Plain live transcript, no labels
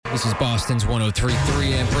This is Boston's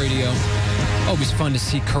 103.3 Amp Radio. Always fun to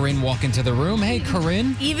see Corinne walk into the room. Hey,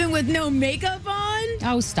 Corinne. Even with no makeup on?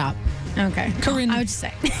 Oh, stop. Okay. Corinne. I would just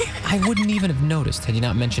say. I wouldn't even have noticed had you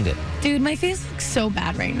not mentioned it. Dude, my face looks so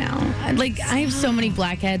bad right now. I have so many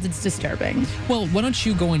blackheads. It's disturbing. Well, why don't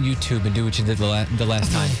you go on YouTube and do what you did the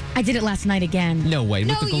last time? I did it last night again. No way.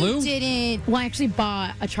 No, With the glue? you didn't. Well, I actually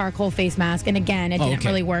bought a charcoal face mask, and again, it didn't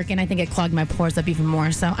really work, and I think it clogged my pores up even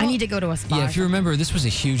more. So I need to go to a spa. Yeah, if you remember, this was a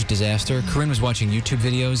huge disaster. Corinne was watching YouTube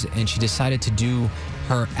videos, and she decided to do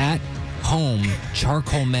her at-home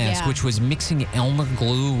charcoal mask, which was mixing Elmer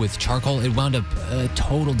glue with charcoal. It wound up a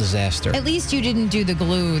total disaster. At least you didn't do the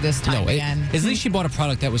glue this time again. At least she bought a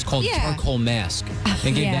product that was called charcoal mask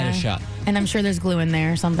and gave that a shot. And I'm sure there's glue in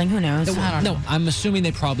there or something. Who knows? I don't know. I'm assuming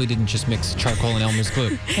they probably didn't just mix charcoal and Elmer's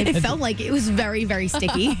glue. It felt like it was very, very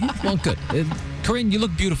sticky. Well, good. Corinne, you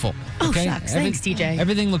look beautiful. Okay? Oh, shucks. Thanks, TJ.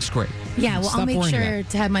 Everything looks great. Yeah, well, I'll make sure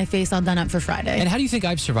to have my face all done up for Friday. And how do you think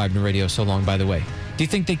I've survived in radio so long, by the way? Do you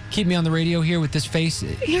think they keep me on the radio here with this face?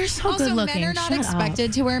 You're so good looking. Men are not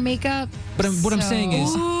expected to wear makeup. But what I'm saying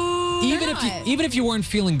is, even if you weren't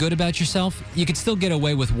feeling good about yourself, you could still get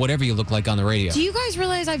away with whatever you look like on the radio. Do you guys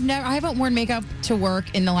realize I haven't worn makeup to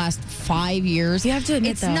work in the last 5 years? You have to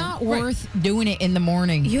admit, it's not worth doing it in the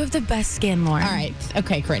morning. You have the best skin, Lauren. All right.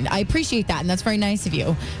 Okay, Corinne. I appreciate that, and that's very nice of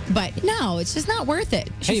you. But no, it's just not worth it.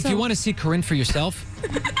 Hey, if you want to see Corinne for yourself,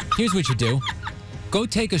 here's what you do. Go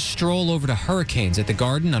take a stroll over to Hurricanes at the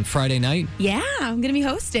Garden on Friday night. Yeah, I'm going to be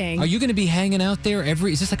hosting. Are you going to be hanging out there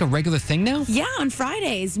is this like a regular thing now? Yeah, on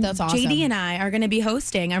Fridays. That's awesome. JD and I are going to be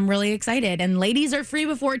hosting. I'm really excited. And ladies are free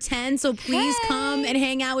before 10, so please come and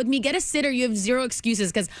hang out with me. Get a sitter. You have zero excuses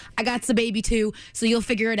because I got the baby too, so you'll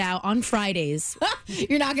figure it out on Fridays.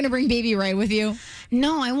 You're not going to bring baby Ray with you?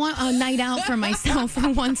 No, I want a night out for myself for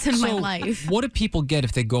once in my life. What do people get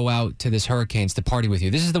if they go out to this Hurricanes to party with you?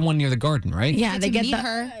 This is the one near the Garden, right? Yeah, they get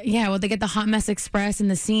her. Yeah, well, they get the Hot Mess Express and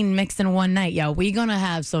the Scene mixed in one night. Yeah, we gonna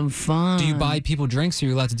have some fun. Do you buy people drinks? Are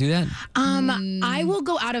you allowed to do that? I will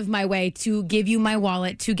go out of my way to give you my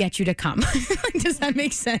wallet to get you to come. Does that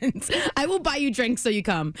make sense? I will buy you drinks so you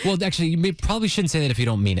come. Well, actually, you probably shouldn't say that if you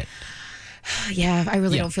don't mean it. Yeah, I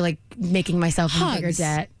really don't feel like making myself in bigger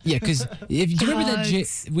debt. Yeah, because do you remember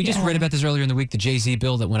that we just read about this earlier in the week, the Jay-Z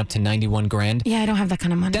bill that went up to 91 grand? Yeah, I don't have that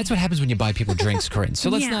kind of money. That's what happens when you buy people drinks, Corinne. So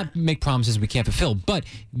let's not make promises we can't fulfill, but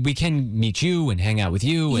we can meet you and hang out with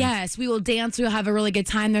you. Yes, we will dance. We'll have a really good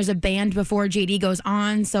time. There's a band before JD goes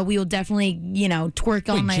on, so we will definitely, twerk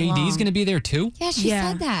all night long. JD's going to be there too? Yeah, she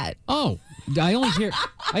said that. Oh. I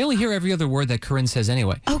only hear every other word that Corinne says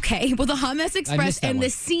anyway. Okay, well, the Hot Mess Express and the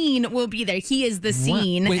Scene will be there. He is the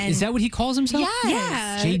Scene. Wait, is that what he calls himself?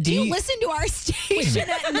 Yes. JD. Do you listen to our station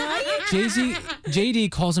at night?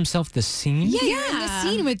 JD calls himself the Scene? Yeah, you're in the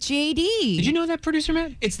Scene with JD. Did you know that, producer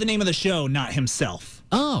Matt? It's the name of the show, not himself.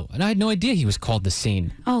 Oh, and I had no idea he was called the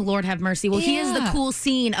Scene. Oh, Lord have mercy. Well, he is the cool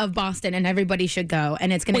Scene of Boston, and everybody should go,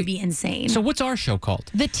 and it's going to be insane. So what's our show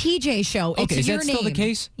called? The TJ Show. Okay, is that still the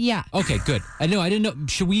case? Yeah. Okay, good. I didn't know.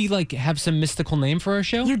 Should we have some mystical name for our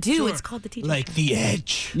show? You do. Sure. It's called the TJ Like Show. The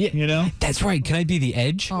Edge. Yeah. You know? That's right. Can I be the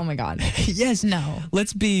Edge? Oh, my God. Yes. No.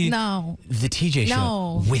 Let's be the TJ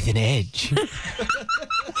Show with an edge.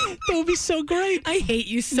 That would be so great. I hate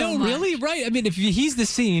you so much. No, really? Right. I mean, if he's the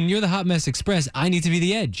Scene, you're the Hot Mess Express, I need to be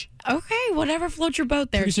the Edge. Okay, whatever floats your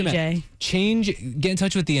boat there, Producer TJ. Matt, get in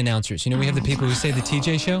touch with the announcers. We have the people who say the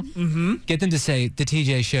TJ Show. Mm-hmm. Get them to say the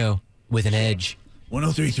TJ Show with an edge.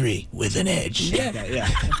 103.3 with an edge. Yeah.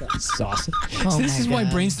 That's awesome. So this is why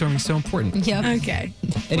brainstorming is so important. Yep. Okay.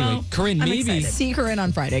 Anyway, Corinne, maybe see Corinne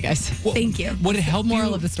on Friday, guys. Thank you. Would it help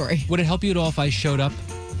Moral of the story. Would it help you at all if I showed up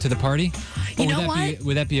to the party? You know what?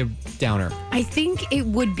 Would that be a downer? I think it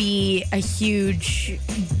would be a huge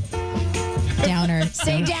downer.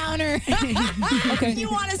 Say downer. Okay. You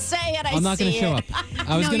want to say it? I'm not going to show up.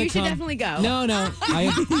 I was No, going to you should definitely go. No.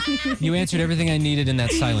 You answered everything I needed in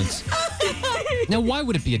that silence. Now, why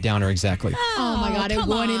would it be a downer exactly? Oh my God, it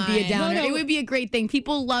wouldn't be a downer. No. It would be a great thing.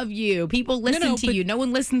 People love you. People listen to you. No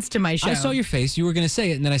one listens to my show. I saw your face. You were going to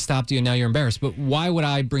say it, and then I stopped you, and now you're embarrassed. But why would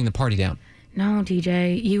I bring the party down? No,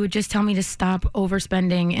 DJ, you would just tell me to stop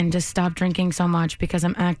overspending and just stop drinking so much because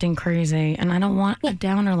I'm acting crazy. And I don't want a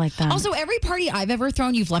downer like that. Also, every party I've ever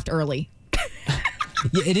thrown, you've left early.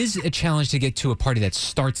 Yeah, it is a challenge to get to a party that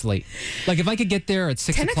starts late. Like, if I could get there at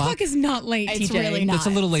 6 o'clock. 10 o'clock is not late, It's TJ. really not. That's a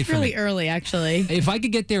little late for me. It's really early, actually. If I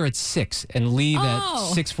could get there at 6 and leave at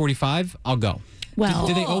 6:45, I'll go. Well,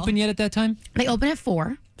 do they open yet at that time? They open at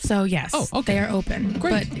 4. So, yes, Oh, okay. they are open.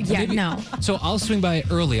 Great. But, yeah, Maybe- no. So I'll swing by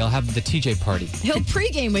early. I'll have the TJ party. He'll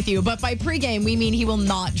pregame with you, but by pregame, we mean he will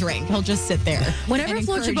not drink. He'll just sit there. Whatever and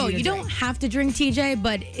floats your encourage boat. You to don't drink. have to drink TJ,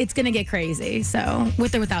 but it's going to get crazy. So,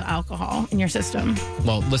 with or without alcohol in your system.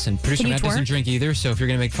 Well, listen, producer Can you Matt doesn't twerk? drink either, so if you're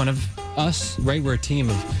going to make fun of us, right, we're a team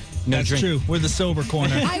of no That's drink. true. We're the sober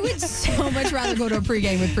corner. I would so much rather go to a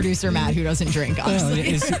pregame with producer Matt, who doesn't drink, Well, honestly.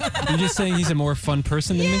 you're just saying he's a more fun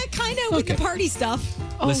person than Yeah, me? kind of with the Okay. party stuff.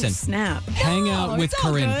 Oh, Listen. snap. Hang No, out with it's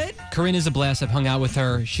all Corinne. good. Corinne is a blast. I've hung out with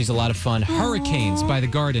her. She's a lot of fun. Hurricanes by the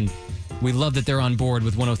Garden. We love that they're on board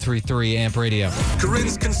with 103.3 AMP Radio.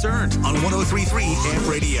 Corinne's Concerned on 103.3 AMP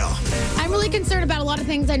Radio. I'm really concerned about a lot of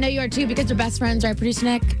things. I know you are too because we're best friends, right, producer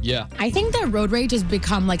Nick? Yeah. I think that road rage has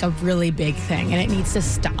become like a really big thing and it needs to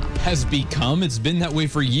stop. Has become. It's been that way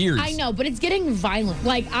for years. I know, but it's getting violent.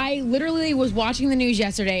 Like, I literally was watching the news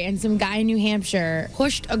yesterday and some guy in New Hampshire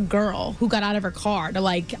pushed a girl who got out of her car to,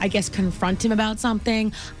 like, I guess confront him about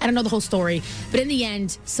something. I don't know the whole story, but in the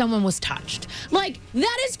end, someone was touched. Like,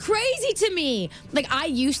 that is crazy to me. Like, I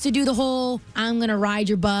used to do the whole, I'm going to ride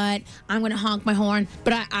your butt, I'm going to honk my horn,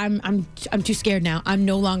 but I'm too scared now. I'm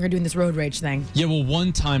no longer doing this road rage thing. Yeah, well,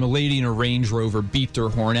 one time a lady in a Range Rover beeped her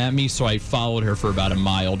horn at me, so I followed her for about a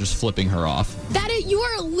mile, just flipping her off. You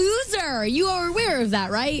are a loser. You are aware of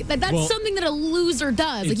that, right? Like, that's Well, something that a loser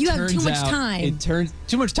does. Like, It you have too turns much out- time. It turns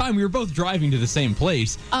too much time. We were both driving to the same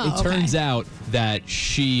place. Oh, it turns out that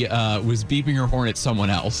she was beeping her horn at someone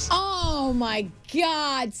else. Oh my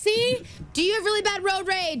God. See? Do you have really bad road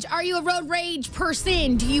rage? Are you a road rage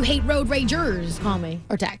person? Do you hate road ragers? Call me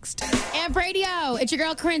or text. Amp Radio, it's your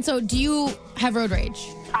girl Corinne. So, do you have road rage?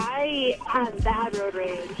 I have bad road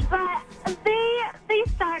rage, but they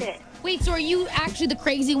started. Wait, so are you actually the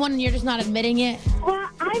crazy one and you're just not admitting it? Well,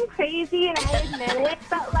 I'm crazy and I admit it,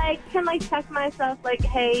 but can check myself like,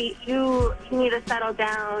 hey, you need to settle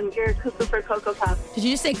down. You're cuckoo for Cocoa Puffs. Did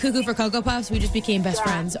you just say cuckoo for Cocoa Puffs? We just became best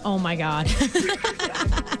Yeah. friends. Oh my God.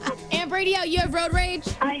 Amp Radio, you have road rage?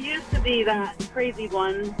 I used to be that crazy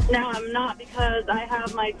one. Now I'm not because I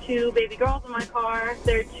have my 2 baby girls in my car.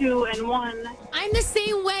 They're 2 and 1. I'm the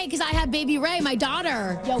same way because I have baby Ray, my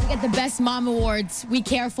daughter. Yo, we get the best mom awards. We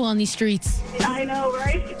careful on these streets. I know,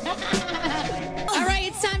 right? All right,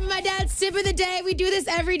 it's time for my dad's tip of the day. We do this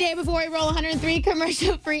every day before we roll 103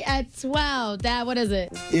 commercial free at 12. Dad, what is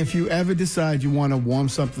it? If you ever decide you want to warm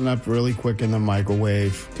something up really quick in the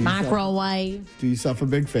microwave, Microwave. do yourself a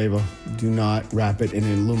big favor. Do not wrap it in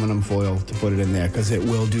aluminum foil to put it in there because it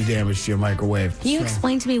will do damage to your microwave. Can you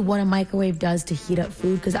explain to me what a microwave does to heat up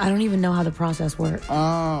food? Because I don't even know how the process works.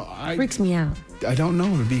 Freaks me out. I don't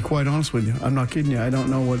know, to be quite honest with you. I'm not kidding you. I don't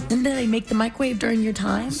know what. Didn't they make the microwave during your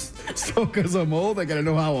time? So, because I'm old, I got to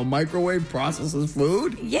know how a microwave processes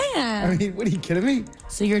food? Yeah. I mean, what are you kidding me?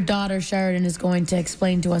 So your daughter Sheridan is going to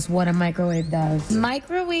explain to us what a microwave does.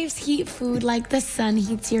 Microwaves heat food like the sun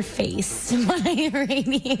heats your face by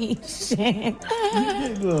radiation. You're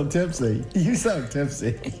a little tipsy. You sound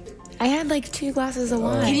tipsy. I had like 2 glasses of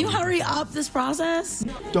wine. Can you hurry up this process?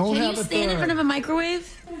 Don't Can have you a stand in third. front of a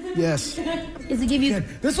microwave? Yes. Does it give you...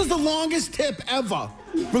 This was the longest tip ever.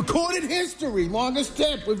 Recorded history, longest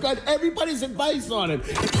tip. We've got everybody's advice on it.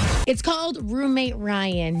 It's called Roommate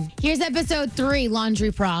Ryan. Here's episode 3,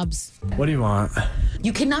 Laundry Probs. What do you want?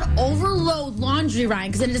 You cannot overload laundry,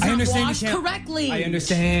 Ryan, because it does I not understand wash you can't- correctly. I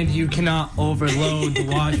understand you cannot overload the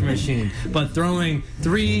washing machine, but throwing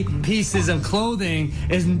 3 pieces of clothing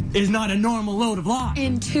is not a normal load of laundry.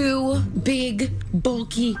 And 2 big,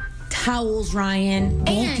 bulky towels, Ryan.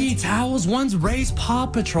 Bulky towels? One's Ray's Paw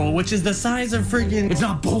Patrol, which is the size of friggin'... It's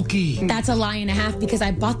not bulky. That's a lie and a half because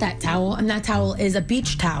I bought that towel, and that towel is a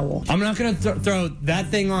beach towel. I'm not gonna throw that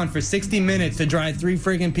thing on for 60 minutes to dry 3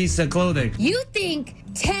 friggin' pieces of clothing. You think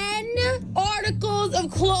 10 articles of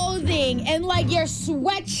clothing and like your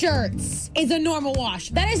sweatshirts is a normal wash?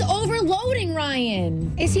 That is overloading,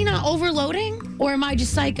 Ryan. Is he not overloading? Or am I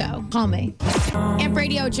just psycho? Call me. Amp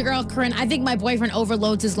Radio, it's your girl, Corinne. I think my boyfriend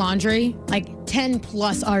overloads his laundry. Like 10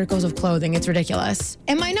 plus articles of clothing. It's ridiculous.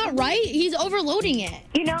 Am I not right? He's overloading it.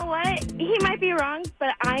 You know what? He might be wrong, but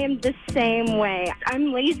I am the same way.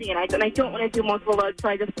 I'm lazy and I don't want to do multiple loads, so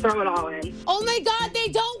I just throw it all in. Oh my God, they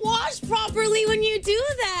don't wash properly when you do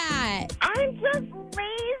that. I'm just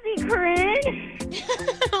lazy, Corinne.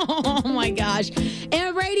 Oh my gosh.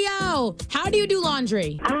 Amp Radio, how do you do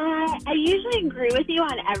laundry? I usually agree with you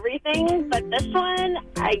on everything, but this one,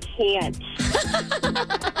 I can't.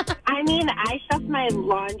 I mean, I stuff my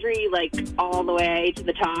laundry, like, all the way to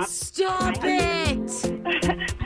the top. Stop it.